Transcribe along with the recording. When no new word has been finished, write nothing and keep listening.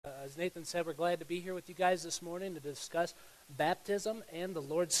As Nathan said, we're glad to be here with you guys this morning to discuss baptism and the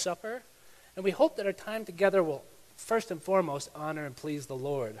Lord's Supper. And we hope that our time together will, first and foremost, honor and please the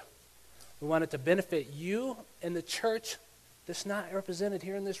Lord. We want it to benefit you and the church that's not represented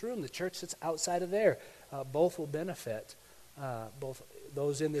here in this room, the church that's outside of there. Both will benefit, both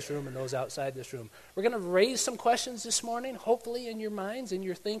those in this room and those outside this room. We're going to raise some questions this morning, hopefully in your minds, in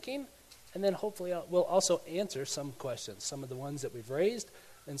your thinking, and then hopefully we'll also answer some questions, some of the ones that we've raised,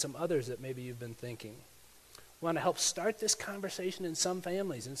 and some others that maybe you've been thinking. We want to help start this conversation in some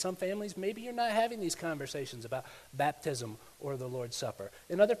families. In some families, maybe you're not having these conversations about baptism or the Lord's Supper.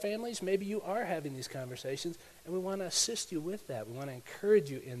 In other families, maybe you are having these conversations, and we want to assist you with that. We want to encourage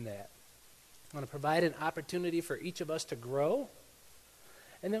you in that. We want to provide an opportunity for each of us to grow.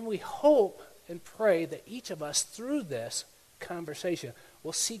 And then we hope and pray that each of us, through this conversation,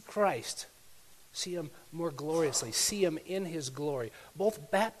 will see Christ. See him more gloriously. See him in his glory. Both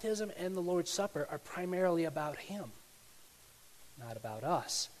baptism and the Lord's Supper are primarily about him, not about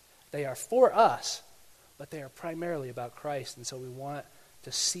us. They are for us, but they are primarily about Christ, and so we want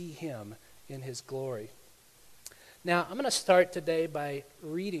to see him in his glory. Now, I'm going to start today by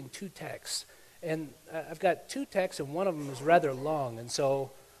reading two texts. And I've got two texts, and one of them is rather long, and so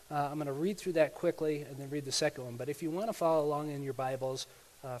I'm going to read through that quickly and then read the second one. But if you want to follow along in your Bibles,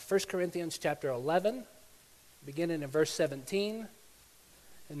 1 Corinthians chapter 11, beginning in verse 17,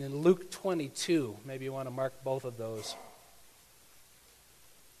 and then Luke 22. Maybe you want to mark both of those.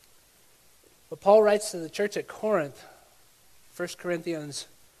 But Paul writes to the church at Corinth, 1 Corinthians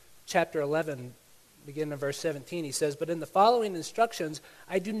chapter 11, beginning in verse 17, he says, "But in the following instructions,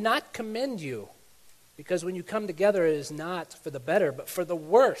 I do not commend you, because when you come together it is not for the better, but for the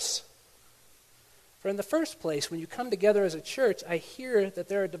worse. For in the first place, when you come together as a church, I hear that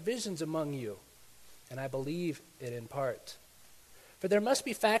there are divisions among you, and I believe it in part. For there must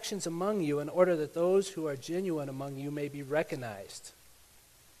be factions among you in order that those who are genuine among you may be recognized."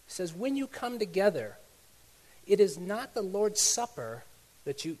 He says, when you come together, it is not the Lord's Supper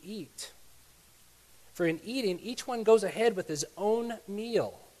that you eat. For in eating, each one goes ahead with his own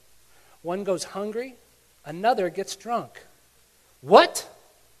meal. One goes hungry, another gets drunk. What?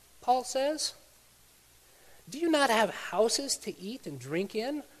 Paul says. Do you not have houses to eat and drink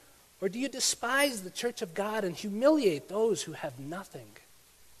in? Or do you despise the church of God and humiliate those who have nothing?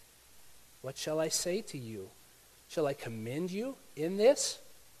 What shall I say to you? Shall I commend you in this?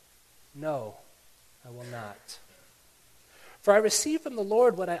 No, I will not. For I received from the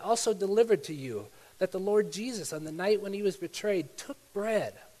Lord what I also delivered to you, that the Lord Jesus, on the night when he was betrayed, took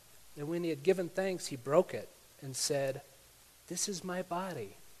bread, and when he had given thanks, he broke it and said, "This is my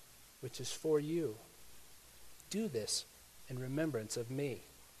body, which is for you. Do this in remembrance of me."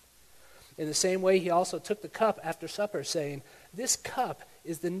 In the same way, he also took the cup after supper, saying, "This cup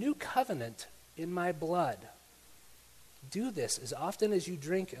is the new covenant in my blood. Do this as often as you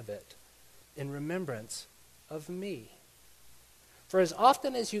drink of it in remembrance of me. For as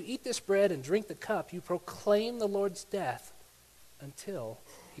often as you eat this bread and drink the cup, you proclaim the Lord's death until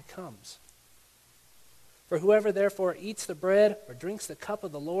he comes. For whoever therefore eats the bread or drinks the cup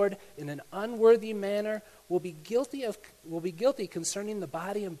of the Lord in an unworthy manner will be guilty concerning the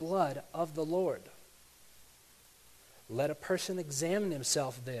body and blood of the Lord. Let a person examine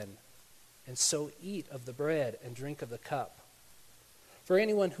himself then, and so eat of the bread and drink of the cup. For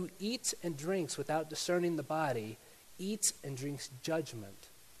anyone who eats and drinks without discerning the body eats and drinks judgment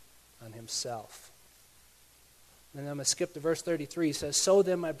on himself." And I'm going to skip to verse 33. He says, "So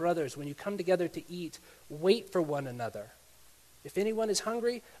then, my brothers, when you come together to eat, wait for one another. If anyone is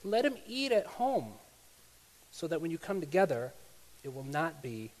hungry, let him eat at home, so that when you come together, it will not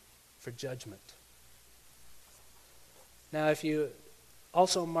be for judgment." Now, if you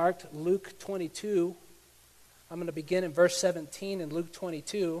also marked Luke 22, I'm going to begin in verse 17 in Luke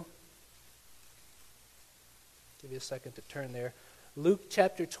 22. Give you a second to turn there. Luke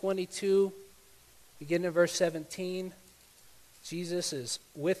chapter 22, beginning in verse 17. Jesus is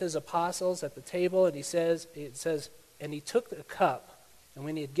with his apostles at the table, and it says, "And he took the cup, and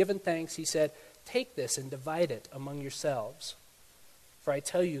when he had given thanks, he said, 'Take this and divide it among yourselves. For I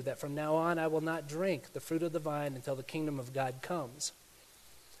tell you that from now on I will not drink the fruit of the vine until the kingdom of God comes.'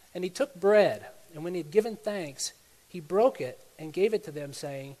 And he took bread, and when he had given thanks, he broke it and gave it to them,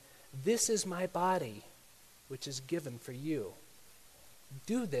 saying, 'This is my body, which is given for you.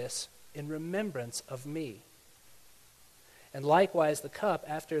 Do this in remembrance of me.' And likewise the cup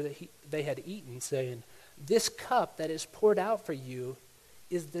after they had eaten, saying, 'This cup that is poured out for you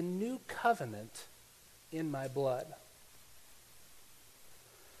is the new covenant in my blood.'"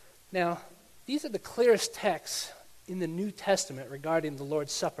 Now, these are the clearest texts in the New Testament regarding the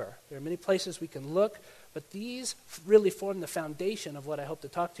Lord's Supper. There are many places we can look, but these really form the foundation of what I hope to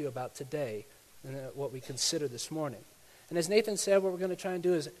talk to you about today and what we consider this morning. And as Nathan said, what we're going to try and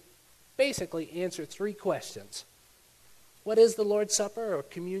do is basically answer three questions. What is the Lord's Supper or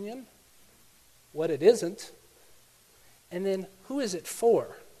communion? What it isn't? And then who is it for?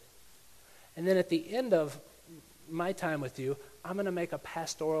 And then at the end of my time with you, I'm going to make a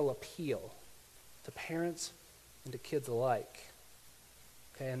pastoral appeal to parents and to kids alike.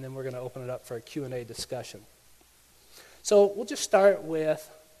 Okay, and then we're going to open it up for a Q&A discussion. So we'll just start with,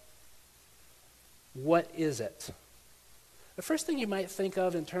 what is it? The first thing you might think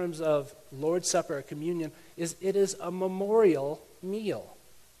of in terms of Lord's Supper or communion is it is a memorial meal.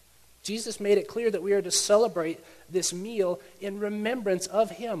 Jesus made it clear that we are to celebrate this meal in remembrance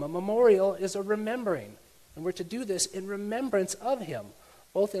of him. A memorial is a remembering, and we're to do this in remembrance of him.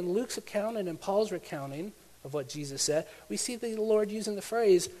 Both in Luke's account and in Paul's recounting of what Jesus said, we see the Lord using the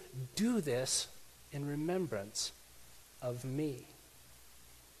phrase, do this in remembrance of me.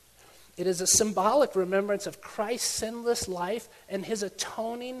 It is a symbolic remembrance of Christ's sinless life and his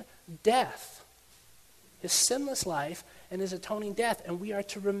atoning death. His sinless life and his atoning death, and we are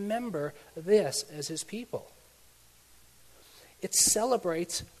to remember this as his people. It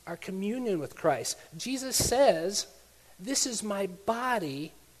celebrates our communion with Christ. Jesus says, this is my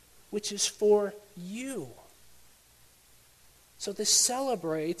body, which is for you. So this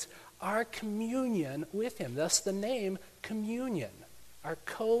celebrates our communion with him, thus the name communion, our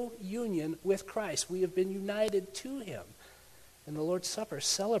co-union with Christ. We have been united to him, and the Lord's Supper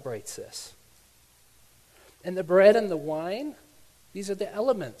celebrates this. And the bread and the wine, these are the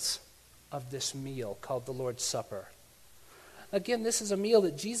elements of this meal called the Lord's Supper. Again, this is a meal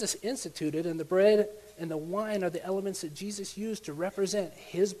that Jesus instituted, and the bread and the wine are the elements that Jesus used to represent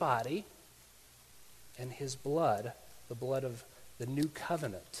his body and his blood, the blood of the new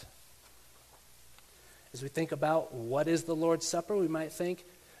covenant. As we think about what is the Lord's Supper, we might think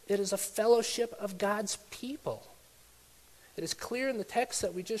it is a fellowship of God's people. It is clear in the text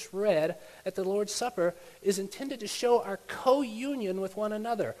that we just read that the Lord's Supper is intended to show our co-union with one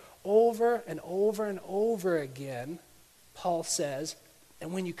another. Over and over and over again, Paul says,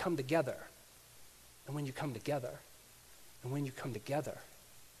 and when you come together, and when you come together, and when you come together.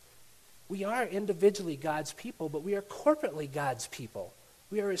 We are individually God's people, but we are corporately God's people.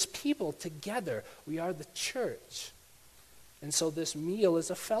 We are his people together. We are the church. And so this meal is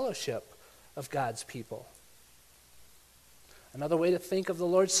a fellowship of God's people. Another way to think of the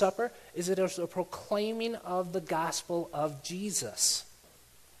Lord's Supper is it is a proclaiming of the gospel of Jesus.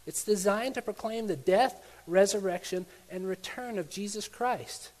 It's designed to proclaim the death, resurrection, and return of Jesus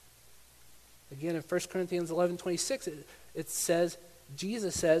Christ. Again, in 1 Corinthians 11:26, it says,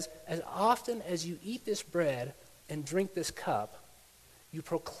 Jesus says, as often as you eat this bread and drink this cup, you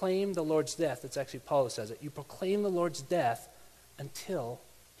proclaim the Lord's death. That's actually Paul that says it. You proclaim the Lord's death until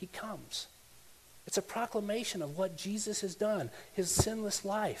he comes. It's a proclamation of what Jesus has done, his sinless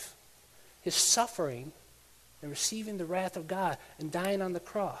life, his suffering and receiving the wrath of God and dying on the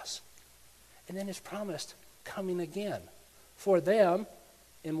cross. And then his promised coming again. For them,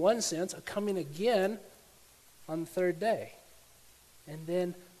 in one sense, a coming again on the third day. And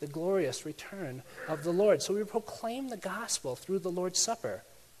then the glorious return of the Lord. So we proclaim the gospel through the Lord's Supper.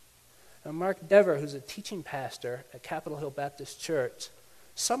 Now, Mark Dever, who's a teaching pastor at Capitol Hill Baptist Church,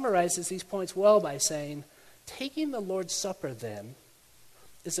 summarizes these points well by saying, taking the Lord's Supper, then,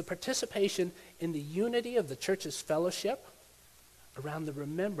 is a participation in the unity of the church's fellowship around the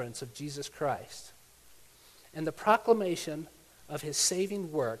remembrance of Jesus Christ and the proclamation of his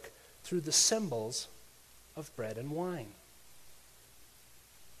saving work through the symbols of bread and wine.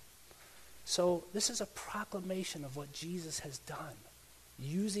 So this is a proclamation of what Jesus has done,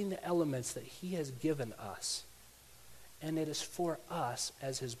 using the elements that he has given us. And it is for us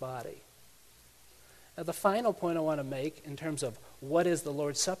as his body. Now, the final point I want to make in terms of what is the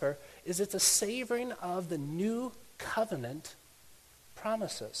Lord's Supper is it's a savoring of the new covenant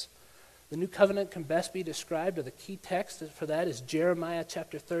promises. The new covenant can best be described, or the key text for that is Jeremiah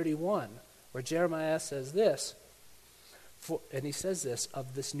chapter 31, where Jeremiah says this, and he says this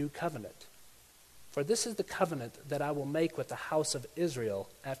of this new covenant. For this is the covenant that I will make with the house of Israel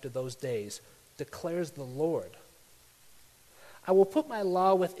after those days, declares the Lord. I will put my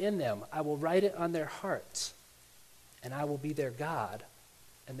law within them. I will write it on their hearts, and I will be their God,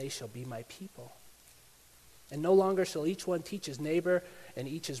 and they shall be my people. And no longer shall each one teach his neighbor and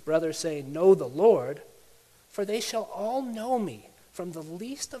each his brother, saying, Know the Lord, for they shall all know me, from the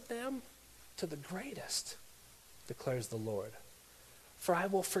least of them to the greatest, declares the Lord. For I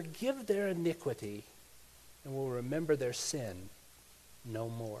will forgive their iniquity, and will remember their sin no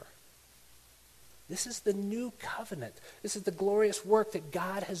more. This is the new covenant. This is the glorious work that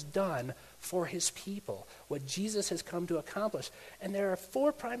God has done for his people, what Jesus has come to accomplish. And there are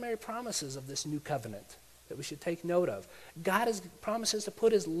 4 primary promises of this new covenant that we should take note of. God promises to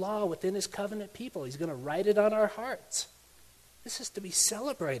put his law within his covenant people. He's going to write it on our hearts. This is to be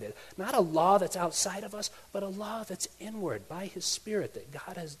celebrated. Not a law that's outside of us, but a law that's inward by his Spirit that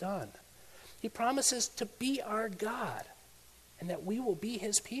God has done. He promises to be our God and that we will be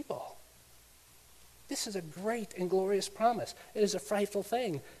his people. This is a great and glorious promise. It is a frightful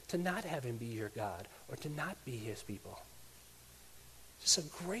thing to not have him be your God or to not be his people. It's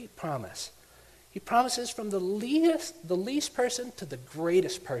a great promise. He promises from the least person to the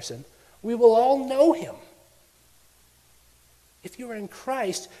greatest person, we will all know him. If you are in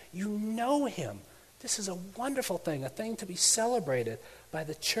Christ, you know him. This is a wonderful thing, a thing to be celebrated by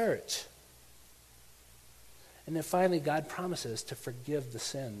the church. And then finally, God promises to forgive the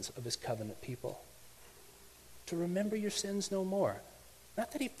sins of his covenant people. To remember your sins no more.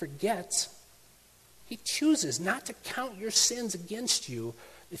 Not that he forgets. He chooses not to count your sins against you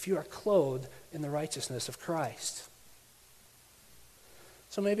if you are clothed in the righteousness of Christ.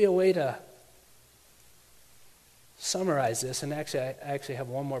 So maybe a way to summarize this, and actually I actually have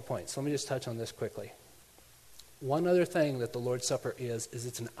one more point, so let me just touch on this quickly. One other thing that the Lord's Supper is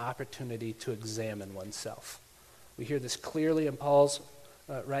it's an opportunity to examine oneself. We hear this clearly in Paul's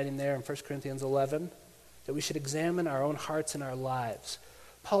writing there in 1 Corinthians 11, that we should examine our own hearts and our lives.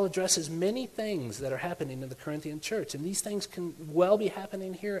 Paul addresses many things that are happening in the Corinthian church, and these things can well be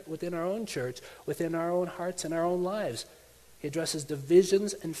happening here within our own church, within our own hearts and our own lives. He addresses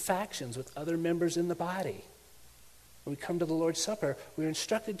divisions and factions with other members in the body. When we come to the Lord's Supper, we're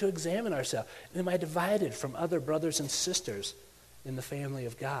instructed to examine ourselves. Am I divided from other brothers and sisters in the family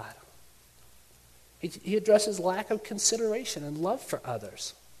of God? He addresses lack of consideration and love for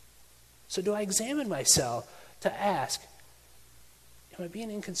others. So do I examine myself to ask, am I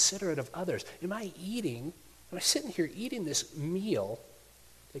being inconsiderate of others? Am I sitting here eating this meal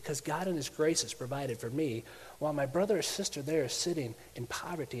because God in his grace has provided for me, while my brother or sister there is sitting in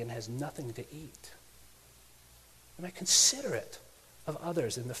poverty and has nothing to eat? Am I considerate of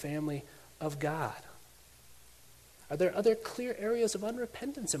others in the family of God? Are there other clear areas of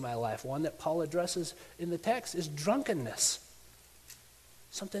unrepentance in my life? One that Paul addresses in the text is drunkenness.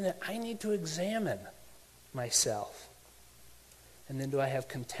 Something that I need to examine myself. And then do I have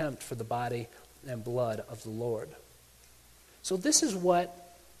contempt for the body and blood of the Lord? So this is what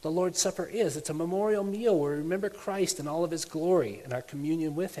the Lord's Supper is. It's a memorial meal where we remember Christ in all of his glory and our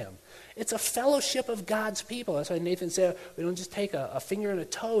communion with him. It's a fellowship of God's people. That's why Nathan said we don't just take a finger and a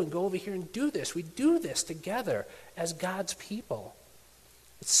toe and go over here and do this. We do this together as God's people.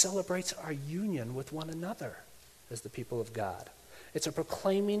 It celebrates our union with one another as the people of God. It's a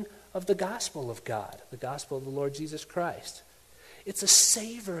proclaiming of the gospel of God, the gospel of the Lord Jesus Christ. It's a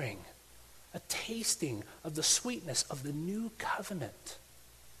savoring, a tasting of the sweetness of the new covenant.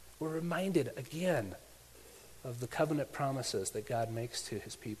 We're reminded again of the covenant promises that God makes to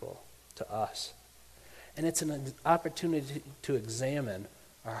his people, to us. And it's an opportunity to examine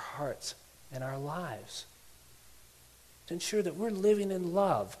our hearts and our lives, to ensure that we're living in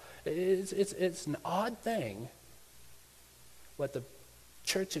love. It's an odd thing what the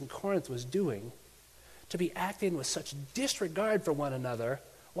church in Corinth was doing, to be acting with such disregard for one another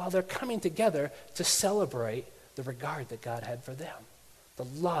while they're coming together to celebrate the regard that God had for them, the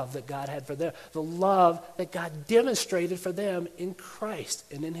love that God had for them, the love that God demonstrated for them in Christ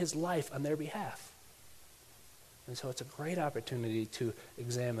and in his life on their behalf. And so it's a great opportunity to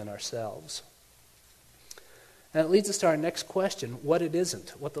examine ourselves. And it leads us to our next question, what it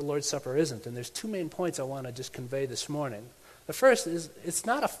isn't, what the Lord's Supper isn't. And there's 2 main points I want to just convey this morning. The first is it's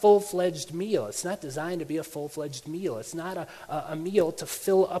not a full-fledged meal. It's not designed to be a full-fledged meal. It's not a meal to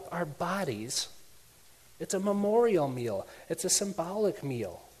fill up our bodies. It's a memorial meal. It's a symbolic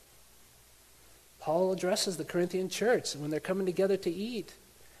meal. Paul addresses the Corinthian church when they're coming together to eat.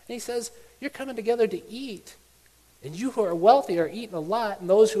 And he says, you're coming together to eat. And you who are wealthy are eating a lot, and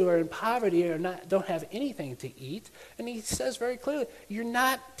those who are in poverty don't have anything to eat. And he says very clearly, you're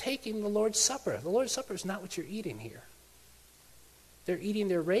not taking the Lord's Supper. The Lord's Supper is not what you're eating here. They're eating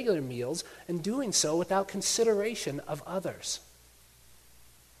their regular meals and doing so without consideration of others.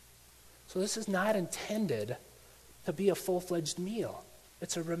 So this is not intended to be a full-fledged meal.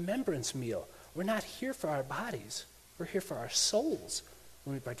 It's a remembrance meal. We're not here for our bodies. We're here for our souls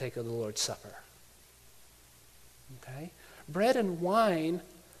when we partake of the Lord's Supper. Okay? Bread and wine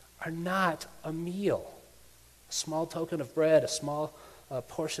are not a meal. A small token of bread, a small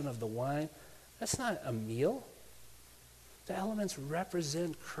portion of the wine, That's not a meal. The elements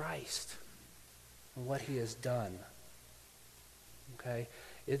represent Christ and what he has done. Okay?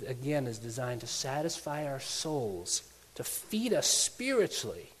 It, again, is designed to satisfy our souls, to feed us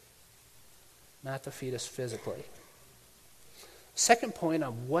spiritually, not to feed us physically. Second point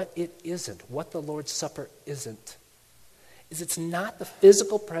on what it isn't, what the Lord's Supper isn't, is it's not the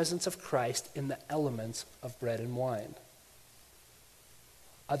physical presence of Christ in the elements of bread and wine.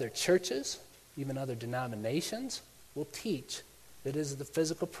 Other churches, even other denominations, will teach that it is the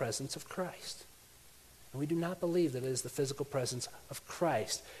physical presence of Christ. And we do not believe that it is the physical presence of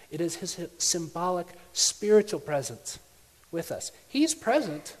Christ. It is his symbolic spiritual presence with us. He's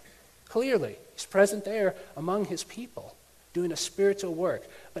present, clearly. He's present there among his people, doing a spiritual work,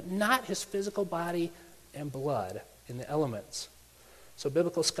 but not his physical body and blood in the elements. So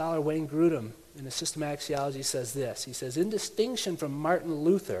biblical scholar Wayne Grudem, in his Systematic Theology, says this. He says, in distinction from Martin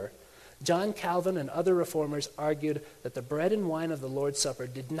Luther, John Calvin and other reformers argued that the bread and wine of the Lord's Supper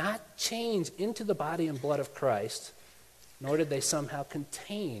did not change into the body and blood of Christ, nor did they somehow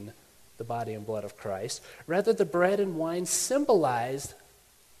contain the body and blood of Christ. Rather, the bread and wine symbolized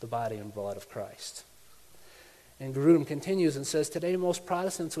the body and blood of Christ. And Grudem continues and says, today most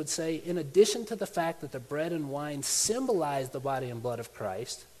Protestants would say, in addition to the fact that the bread and wine symbolize the body and blood of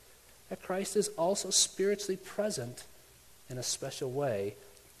Christ, that Christ is also spiritually present in a special way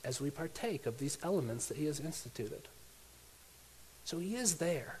as we partake of these elements that he has instituted. So he is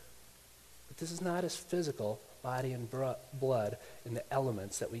there, but this is not his physical body and blood in the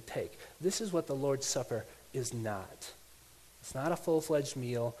elements that we take. This is what the Lord's Supper is not. It's not a full-fledged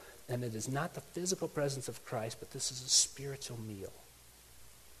meal, and it is not the physical presence of Christ, but this is a spiritual meal.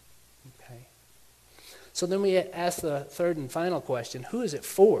 Okay? So then we ask the third and final question, who is it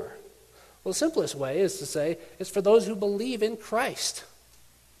for? Well, the simplest way is to say it's for those who believe in Christ.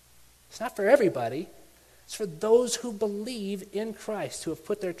 It's not for everybody. It's for those who believe in Christ, who have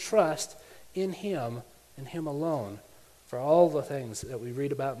put their trust in him and him alone, for all the things that we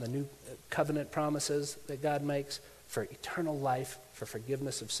read about in the new covenant promises that God makes, for eternal life, for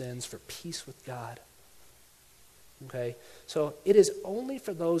forgiveness of sins, for peace with God. Okay? So it is only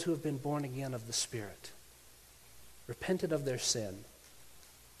for those who have been born again of the Spirit, repented of their sin,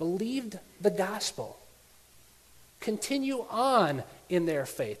 believed the gospel, continue on in their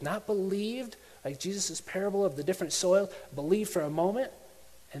faith, not believed, like Jesus' parable of the different soil, believe for a moment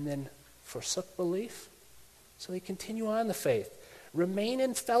and then forsook belief. So they continue on the faith. Remain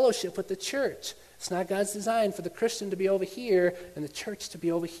in fellowship with the church. It's not God's design for the Christian to be over here and the church to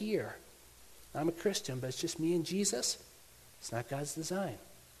be over here. I'm a Christian, but it's just me and Jesus. It's not God's design.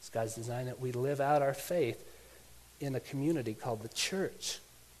 It's God's design that we live out our faith in a community called the church.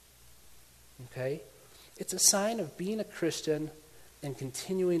 Okay? It's a sign of being a Christian and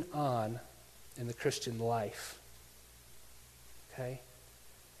continuing on in the Christian life. Okay?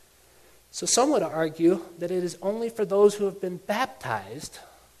 So some would argue that it is only for those who have been baptized,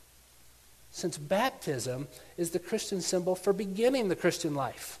 since baptism is the Christian symbol for beginning the Christian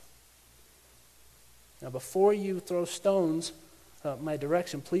life. Now, before you throw stones my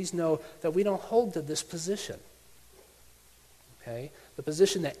direction, please know that we don't hold to this position. Okay? The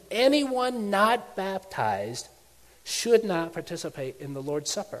position that anyone not baptized should not participate in the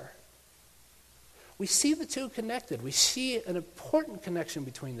Lord's Supper. We see the two connected. We see an important connection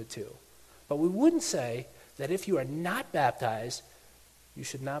between the two. But we wouldn't say that if you are not baptized, you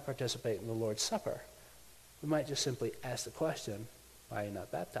should not participate in the Lord's Supper. We might just simply ask the question, why are you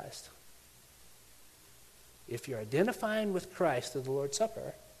not baptized? If you're identifying with Christ through the Lord's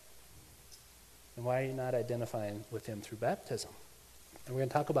Supper, then why are you not identifying with him through baptism? And we're going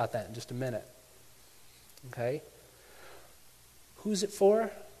to talk about that in just a minute. Okay? Who's it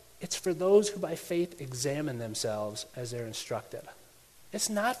for? It's for those who by faith examine themselves as they're instructed. It's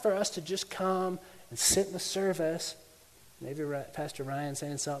not for us to just come and sit in the service, maybe Pastor Ryan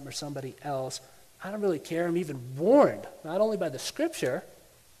saying something or somebody else. I don't really care. I'm even warned, not only by the Scripture,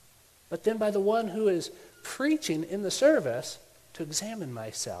 but then by the one who is preaching in the service to examine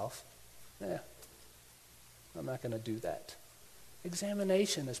myself. I'm not going to do that.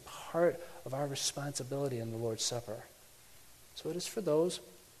 Examination is part of our responsibility in the Lord's Supper. So it is for those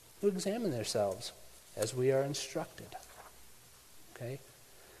who examine themselves as we are instructed. Okay?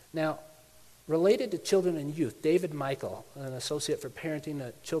 Now, related to children and youth, David Michael, an associate for parenting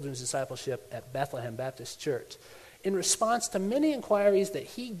at children's discipleship at Bethlehem Baptist Church, in response to many inquiries that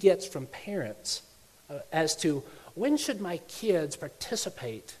he gets from parents as to when should my kids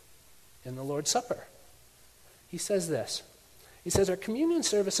participate in the Lord's Supper, he says this. He says, our communion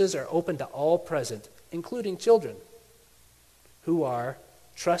services are open to all present, including children who are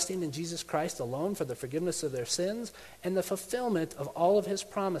trusting in Jesus Christ alone for the forgiveness of their sins and the fulfillment of all of his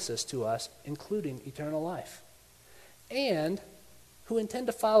promises to us, including eternal life, and who intend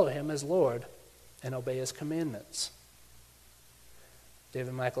to follow him as Lord and obey his commandments.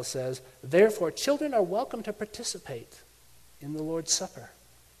 David Michael says, therefore, children are welcome to participate in the Lord's Supper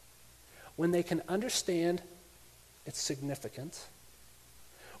when they can understand its significance,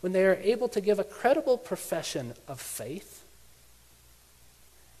 when they are able to give a credible profession of faith,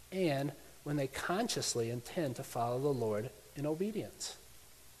 and when they consciously intend to follow the Lord in obedience.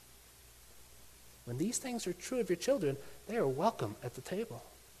 When these things are true of your children, they are welcome at the table.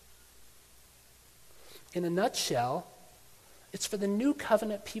 In a nutshell, it's for the new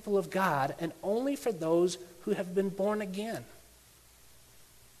covenant people of God and only for those who have been born again.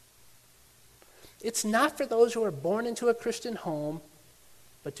 It's not for those who are born into a Christian home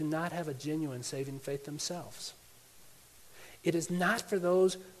but do not have a genuine saving faith themselves. It is not for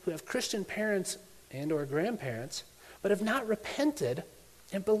those who have Christian parents and or grandparents but have not repented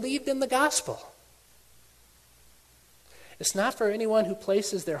and believed in the gospel. It's not for anyone who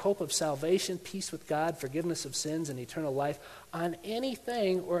places their hope of salvation, peace with God, forgiveness of sins, and eternal life on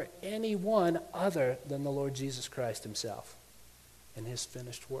anything or anyone other than the Lord Jesus Christ himself and his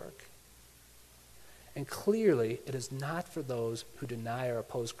finished work. And clearly, it is not for those who deny or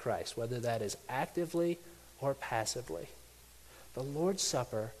oppose Christ, whether that is actively or passively. The Lord's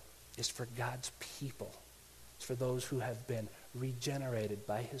Supper is for God's people. It's for those who have been regenerated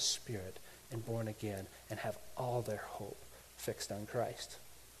by his Spirit and born again and have all their hope fixed on Christ.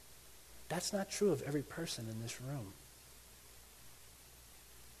 That's not true of every person in this room.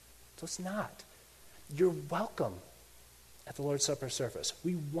 So it's not. You're welcome at the Lord's Supper service.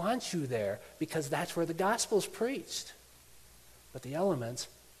 We want you there because that's where the gospel is preached. But the elements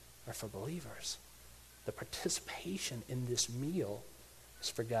are for believers. The participation in this meal is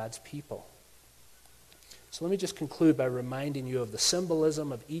for God's people. So let me just conclude by reminding you of the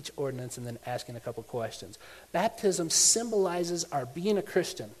symbolism of each ordinance and then asking a couple questions. Baptism symbolizes our being a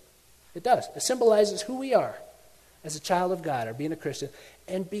Christian. It does. It symbolizes who we are as a child of God, or being a Christian,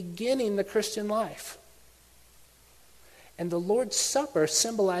 and beginning the Christian life. And the Lord's Supper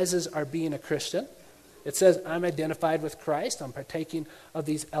symbolizes our being a Christian. It says, I'm identified with Christ, I'm partaking of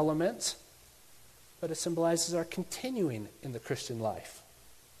these elements. But it symbolizes our continuing in the Christian life.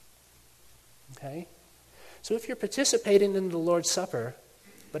 Okay? So if you're participating in the Lord's Supper,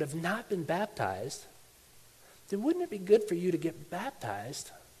 but have not been baptized, then wouldn't it be good for you to get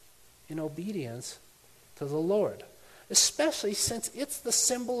baptized in obedience to the Lord? Especially since it's the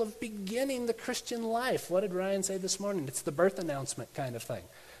symbol of beginning the Christian life. What did Ryan say this morning? It's the birth announcement kind of thing.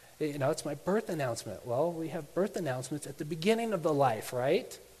 You know, it's my birth announcement. Well, we have birth announcements at the beginning of the life,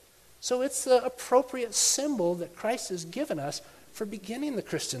 right? So it's the appropriate symbol that Christ has given us for beginning the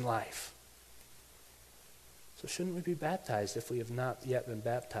Christian life. So shouldn't we be baptized if we have not yet been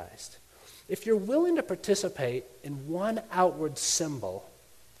baptized? If you're willing to participate in one outward symbol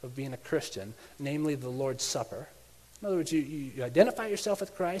of being a Christian, namely the Lord's Supper, in other words, you identify yourself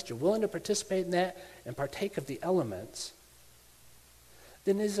with Christ, you're willing to participate in that and partake of the elements,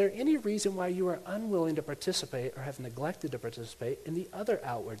 then is there any reason why you are unwilling to participate or have neglected to participate in the other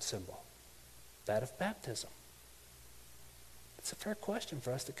outward symbol, that of baptism? It's a fair question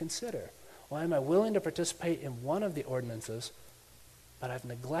for us to consider. Why am I willing to participate in one of the ordinances, but I've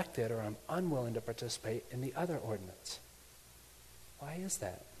neglected or I'm unwilling to participate in the other ordinance? Why is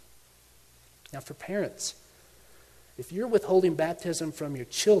that? Now for parents, if you're withholding baptism from your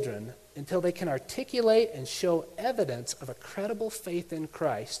children until they can articulate and show evidence of a credible faith in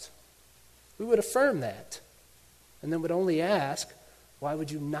Christ, we would affirm that and then would only ask, why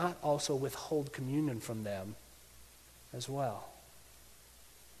would you not also withhold communion from them as well?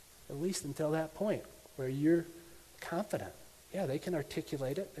 At least until that point where you're confident. Yeah, they can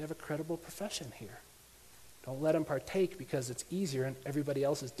articulate it. They have a credible profession here. Don't let them partake because it's easier and everybody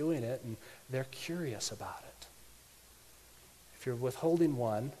else is doing it and they're curious about it. If you're withholding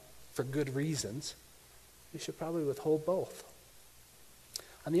one for good reasons, you should probably withhold both.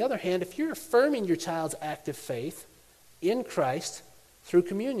 On the other hand, if you're affirming your child's active faith in Christ through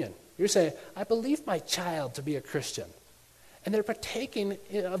communion, you're saying, I believe my child to be a Christian. And they're partaking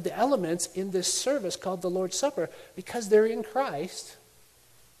of the elements in this service called the Lord's Supper because they're in Christ,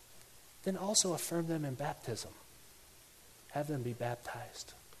 then also affirm them in baptism. Have them be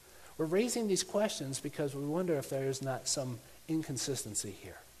baptized. We're raising these questions because we wonder if there is not some inconsistency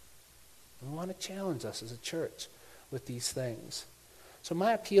here. We want to challenge us as a church with these things. So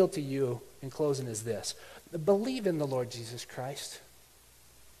my appeal to you in closing is this. Believe in the Lord Jesus Christ.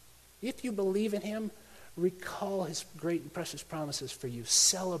 If you believe in him, Recall his great and precious promises for you.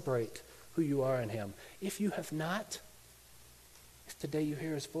 Celebrate who you are in him. If you have not, if today you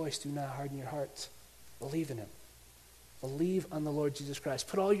hear his voice, do not harden your hearts. Believe in him. Believe on the Lord Jesus Christ.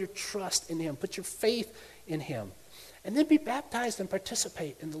 Put all your trust in him. Put your faith in him. And then be baptized and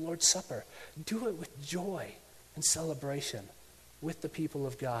participate in the Lord's Supper. Do it with joy and celebration with the people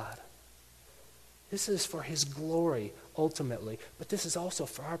of God. This is for his glory, ultimately, but this is also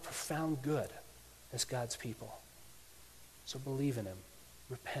for our profound good as God's people. So believe in him.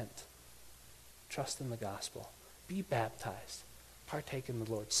 Repent. Trust in the gospel. Be baptized. Partake in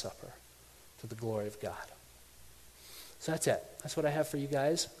the Lord's Supper to the glory of God. So that's it. That's what I have for you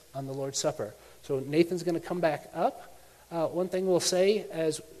guys on the Lord's Supper. So Nathan's going to come back up. One thing we'll say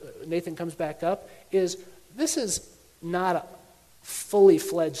as Nathan comes back up is this is not a fully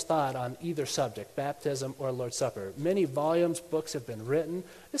fledged thought on either subject, baptism or Lord's Supper. Many volumes, books have been written.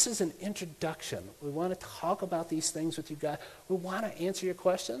 This is an introduction. We want to talk about these things with you guys. We want to answer your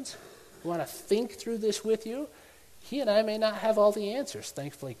questions. We want to think through this with you. He and I may not have all the answers.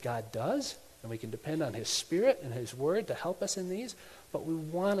 Thankfully, God does, and we can depend on his Spirit and his Word to help us in these. But we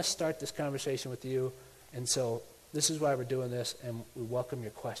want to start this conversation with you, and so this is why we're doing this, and we welcome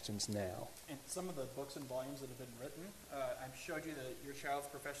your questions now. And some of the books and volumes that have been written, I showed you your child's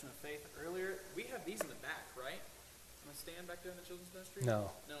profession of faith earlier. We have these in the back, right? Am I staying back there in the children's ministry? No.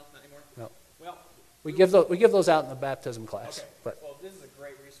 No, not anymore? No. Well, We give those out in the baptism class. Okay. But Well, this is a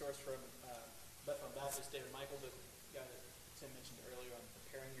great resource from Bethlehem Baptist, David Michael, the guy that Tim mentioned earlier on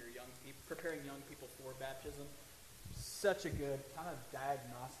preparing young people for baptism. Such a good kind of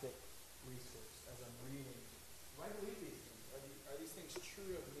diagnostic resource as I'm reading. Do I believe these things? Are these things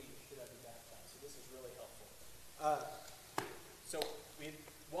true of me? Should I be baptized? So this is really helpful. So we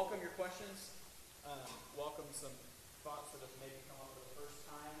welcome your questions. Welcome some thoughts that have maybe come up for the first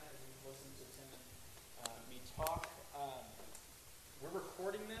time as you've listened to Tim and me talk. We're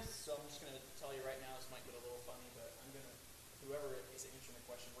recording this, so I'm just going to tell you right now, this might get a little funny, but whoever is answering the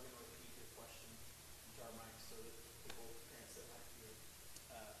question, we're going to repeat your question into our mic so that parents that might hear.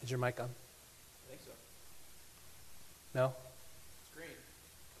 is your mic on? I think so. No? It's green.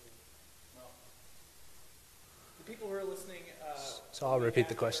 Well, the people who are listening. So I'll repeat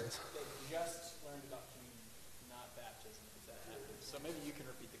the questions. They just learned about communion, not baptism, if that happens. So maybe you can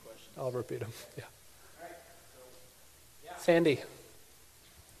repeat the question. I'll repeat them. Yeah. All right. So, yeah. Sandy.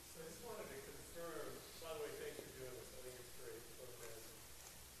 So I just wanted to confirm, by the way, thanks for doing this. I think it's great. Okay.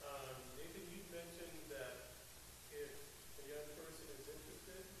 Nathan, you mentioned that if a young person is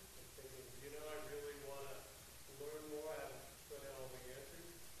interested in thinking, I really want to learn more, I haven't put out all the answers,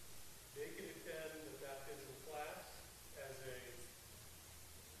 they can attend the baptism class as a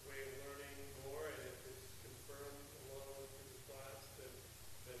way of learning more, and if it's confirmed along with the class, then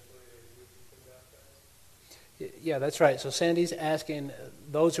eventually they would become baptized. Yeah, that's right. So Sandy's asking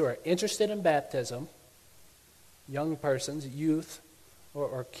those who are interested in baptism, young persons, youth,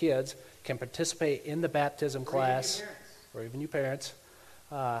 or kids, can participate in the baptism class, or even you parents,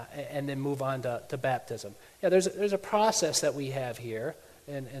 and then move on to baptism. Yeah, there's a process that we have here,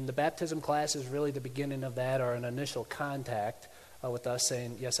 and the baptism class is really the beginning of that, or an initial contact with us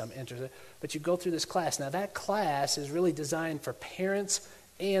saying, yes, I'm interested. But you go through this class. Now, that class is really designed for parents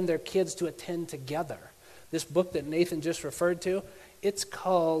and their kids to attend together. This book that Nathan just referred to, it's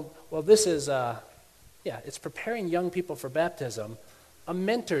called, it's Preparing Young People for Baptism, a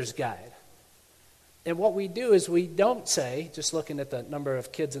mentor's guide. And what we do is we don't say, just looking at the number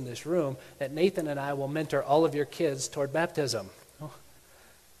of kids in this room, that Nathan and I will mentor all of your kids toward baptism.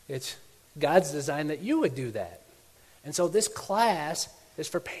 It's God's design that you would do that. And so this class is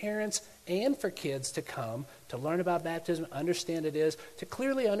for parents and for kids to come to learn about baptism, understand it is, to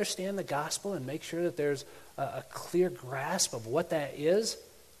clearly understand the gospel and make sure that there's a clear grasp of what that is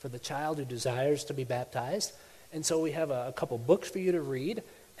for the child who desires to be baptized. And so we have a couple books for you to read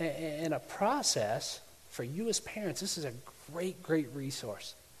and a process for you as parents. This is a great, great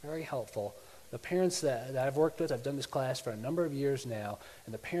resource, very helpful. The parents that I've worked with, I've done this class for a number of years now,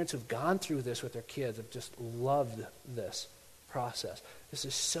 and the parents who've gone through this with their kids have just loved this process. This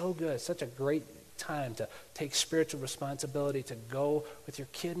is so good. It's such a great time to take spiritual responsibility, to go with your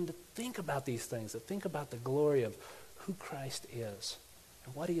kid and to think about these things, to think about the glory of who Christ is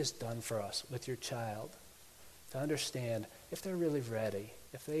and what he has done for us with your child, to understand if they're really ready,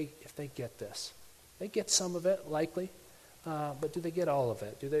 if they get this. They get some of it, likely, but do they get all of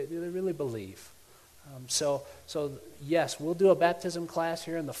it? Do they really believe? So yes, we'll do a baptism class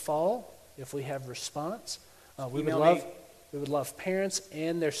here in the fall if we have response. We would love parents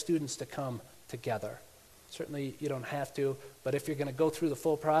and their students to come together. Certainly you don't have to, but if you're going to go through the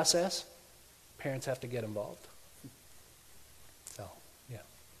full process, parents have to get involved. So, yeah.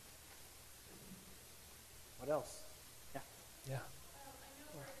 What else? Yeah. Yeah. I know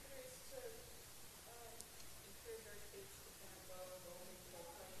we're curious to encourage our kids to kind of go boldly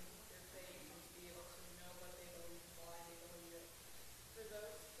proclaim their faith and to be able to know what they believe and why they believe it. For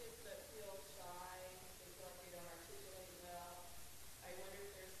those kids that feel shy, they feel like they don't articulate well, I wonder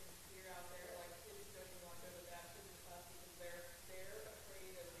if there's some fear out there, like kids don't even want to go to baptism class because they're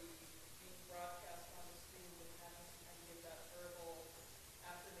afraid of the being broadcast on the screen and having to kind of give that verbal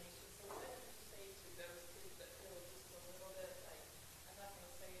affirmation. So what would you say to those kids that feel just a little bit like, I'm not going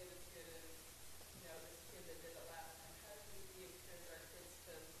to say it as good as, this kid that did it last time? How do we encourage our kids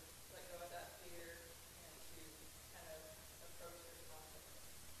to let go of that fear and to kind of approach this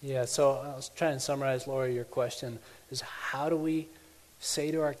confidence? Yeah, so I was trying to summarize, Laura, your question is how do we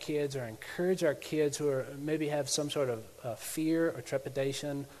say to our kids or encourage our kids who are maybe have some sort of fear or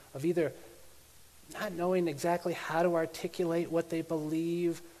trepidation of either not knowing exactly how to articulate what they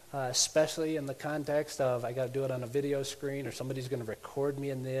believe, especially in the context of I got to do it on a video screen or somebody's going to record me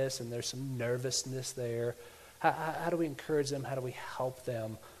in this and there's some nervousness there. How do we encourage them? How do we help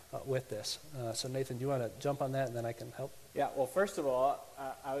them with this? So Nathan, do you want to jump on that and then I can help? Yeah, well, first of all,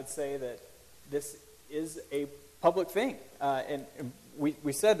 I would say that this is a public thing. And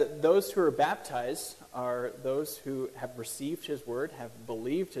we said that those who are baptized are those who have received his word, have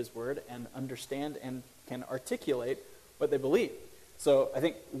believed his word, and understand and can articulate what they believe. So I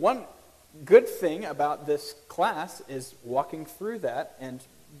think one good thing about this class is walking through that and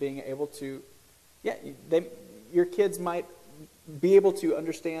being able to, your kids might be able to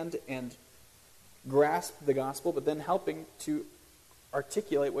understand and grasp the gospel, but then helping to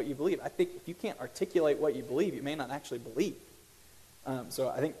articulate what you believe. I think if you can't articulate what you believe, you may not actually believe. So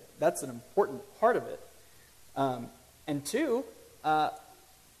I think that's an important part of it. And two,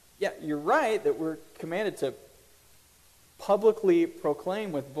 you're right that we're commanded to publicly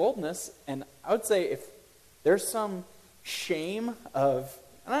proclaim with boldness. And I would say if there's some shame of,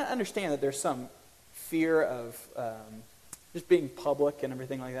 and I understand that there's some fear of just being public and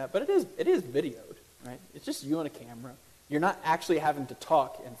everything like that, but it is videoed, right? It's just you and a camera. You're not actually having to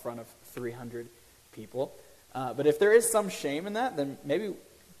talk in front of 300 people. But if there is some shame in that, then maybe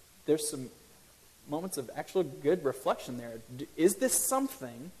there's some moments of actual good reflection there. Is this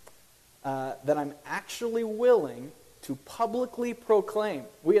something that I'm actually willing to publicly proclaim?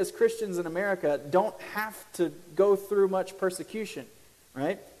 We as Christians in America don't have to go through much persecution,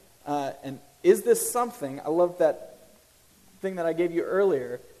 right? And is this something, I love that thing that I gave you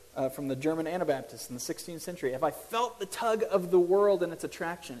earlier from the German Anabaptists in the 16th century. If I felt the tug of the world and its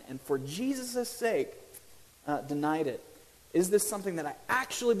attraction, and for Jesus' sake denied it, is this something that I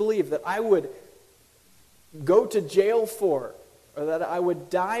actually believe that I would go to jail for, or that I would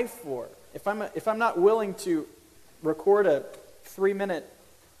die for? If I'm not willing to record a 3-minute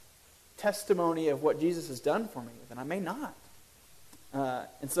testimony of what Jesus has done for me, then I may not.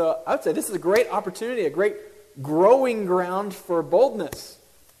 And so I would say this is a great opportunity, a great growing ground for boldness.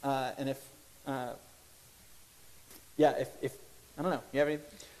 And if I don't know, you have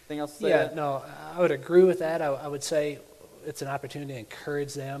anything else to say? Yeah, no, I would agree with that. I would say it's an opportunity to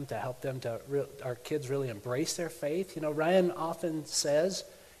encourage them, to help them our kids really embrace their faith. Ryan often says,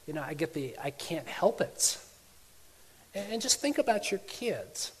 I get the I can't help it. And just think about your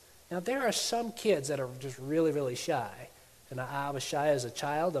kids. Now, there are some kids that are just really, really shy. And I was shy as a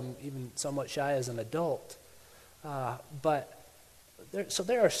child. I'm even somewhat shy as an adult. But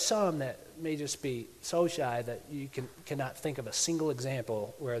there are some that may just be so shy that you cannot think of a single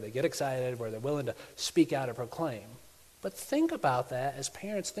example where they get excited, where they're willing to speak out or proclaim. But think about that as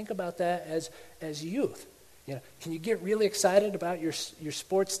parents. Think about that as youth. Can you get really excited about your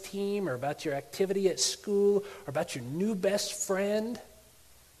sports team or about your activity at school or about your new best friend,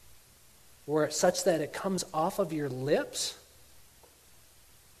 or such that it comes off of your lips?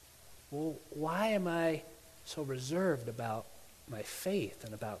 Well, why am I so reserved about my faith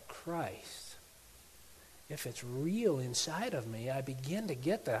and about Christ? If it's real inside of me, I begin to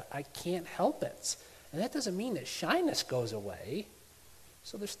get that I can't help it. And that doesn't mean that shyness goes away.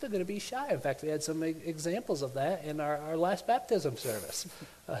 So they're still going to be shy. In fact, we had some examples of that in our last baptism service.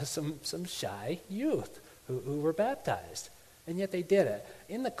 Some shy youth who were baptized. And yet they did it.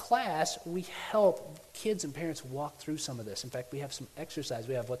 In the class, we help kids and parents walk through some of this. In fact, we have some exercise.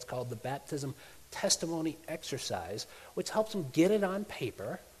 We have what's called the baptism testimony exercise, which helps them get it on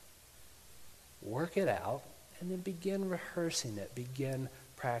paper, work it out, and then begin rehearsing it, begin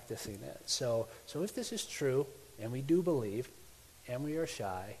practicing it. So if this is true, and we do believe, and we are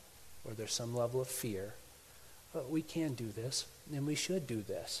shy, or there's some level of fear, we can do this, and we should do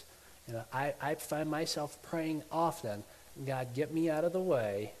this. I find myself praying often, God, get me out of the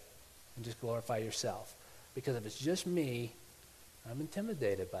way and just glorify yourself. Because if it's just me, I'm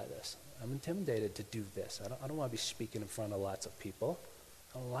intimidated by this. I'm intimidated to do this. I don't want to be speaking in front of lots of people.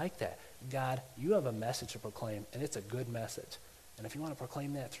 I don't like that. God, you have a message to proclaim, and it's a good message. And if you want to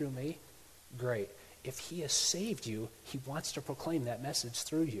proclaim that through me, great. If he has saved you, he wants to proclaim that message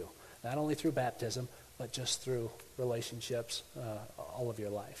through you. Not only through baptism, but just through relationships all of your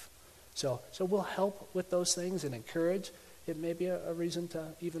life. So we'll help with those things and encourage. It may be a reason to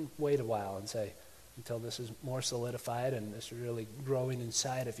even wait a while and say, until this is more solidified and this is really growing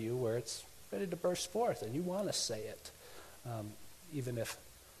inside of you where it's ready to burst forth and you want to say it, even if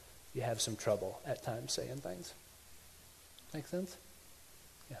you have some trouble at times saying things. Make sense?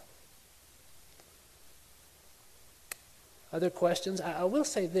 Yeah. Other questions? I will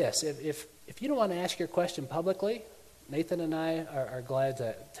say this. If you don't want to ask your question publicly, Nathan and I are glad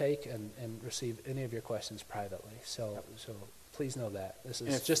to take and receive any of your questions privately. So please know that. This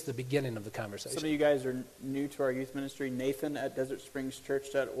is just the beginning of the conversation. Some of you guys are new to our youth ministry. Nathan at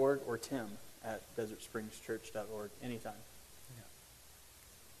DesertSpringsChurch.org or Tim at DesertSpringsChurch.org anytime. Yeah.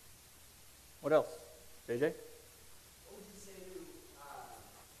 What else? JJ? What would you say to a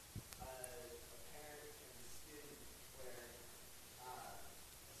parent and student where a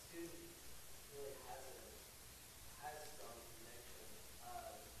student really has a strong connection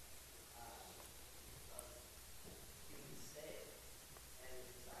of being saved and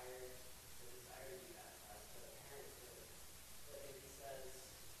desire to be baptized, but a parent that maybe says,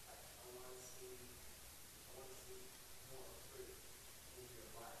 I want to see more fruit in your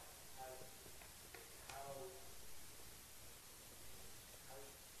life? How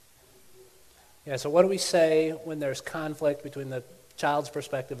can we deal with that? Yeah, so what do we say when there's conflict between the child's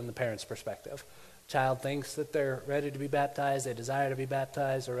perspective and the parent's perspective? Child thinks that they're ready to be baptized, they desire to be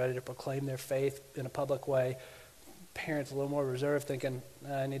baptized, they're ready to proclaim their faith in a public way. Parents a little more reserved, thinking,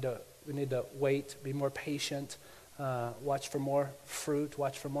 we need to wait, be more patient, watch for more fruit,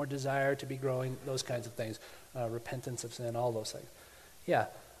 watch for more desire to be growing, those kinds of things, repentance of sin, all those things. Yeah,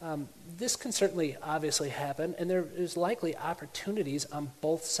 this can certainly obviously happen, and there is likely opportunities on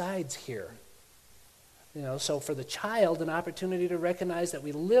both sides here. So for the child, an opportunity to recognize that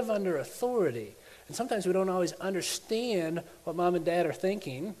we live under authority. And sometimes we don't always understand what mom and dad are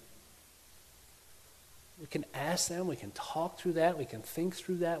thinking. We can ask them, we can talk through that, we can think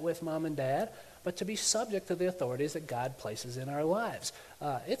through that with mom and dad, but to be subject to the authorities that God places in our lives.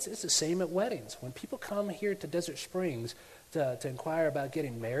 It's the same at weddings. When people come here to Desert Springs to inquire about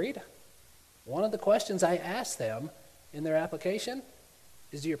getting married, one of the questions I ask them in their application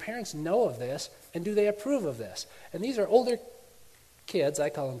is, do your parents know of this, and do they approve of this? And these are older kids, I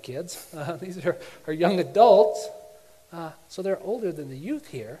call them kids. These are young adults, so they're older than the youth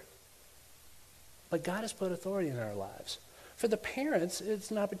here. But God has put authority in our lives. For the parents,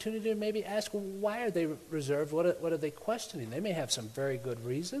 it's an opportunity to maybe ask, well, why are they reserved? What are they questioning? They may have some very good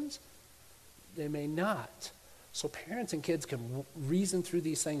reasons. They may not. So parents and kids can reason through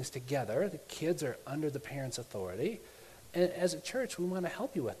these things together. The kids are under the parents' authority. And as a church, we want to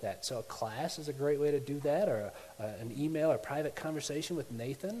help you with that. So a class is a great way to do that, or an email or private conversation with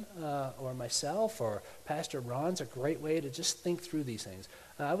Nathan or myself or Pastor Ron's a great way to just think through these things.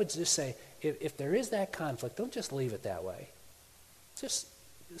 I would just say, if there is that conflict, don't just leave it that way. Just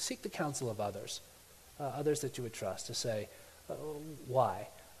seek the counsel of others, others that you would trust, to say, why?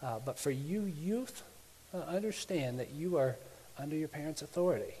 But for you, youth, understand that you are under your parents'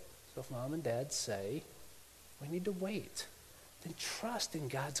 authority. So if mom and dad say, we need to wait, then trust in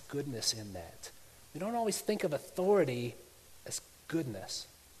God's goodness in that. We don't always think of authority as goodness,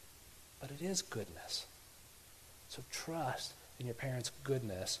 but it is goodness. So trust in your parents'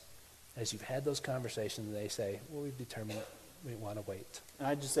 goodness as you've had those conversations and they say, well, we've determined we want to wait. And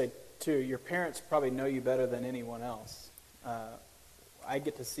I'd just say, too, your parents probably know you better than anyone else. I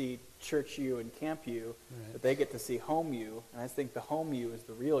get to see church you and camp you, right, but they get to see home you, and I think the home you is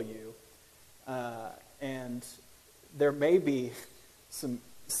the real you. And there may be some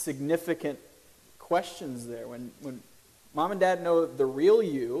significant questions there. When mom and dad know the real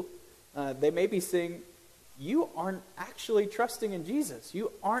you, they may be saying, you aren't actually trusting in Jesus.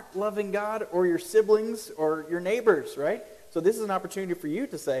 You aren't loving God or your siblings or your neighbors, right? So this is an opportunity for you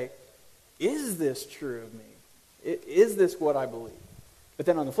to say, is this true of me? Is this what I believe? But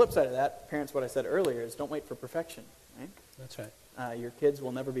then on the flip side of that, parents, what I said earlier is don't wait for perfection, right? That's right. Your kids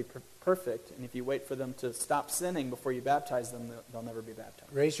will never be perfect, and if you wait for them to stop sinning before you baptize them, they'll never be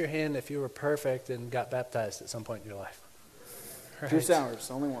baptized. Raise your hand if you were perfect and got baptized at some point in your life. Right. Drew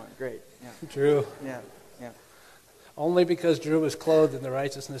Sowers, only one. Great. Yeah. Drew. Yeah. Only because Drew was clothed in the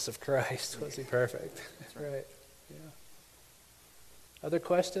righteousness of Christ was he perfect. That's right. Yeah. Other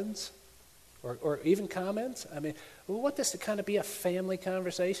questions? Or even comments? I mean, we want this to kind of be a family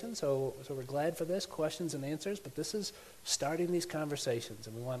conversation, so we're glad for this, questions and answers, but this is starting these conversations,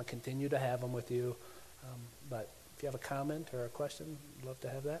 and we want to continue to have them with you. But if you have a comment or a question, I'd love to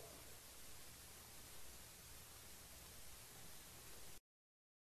have that.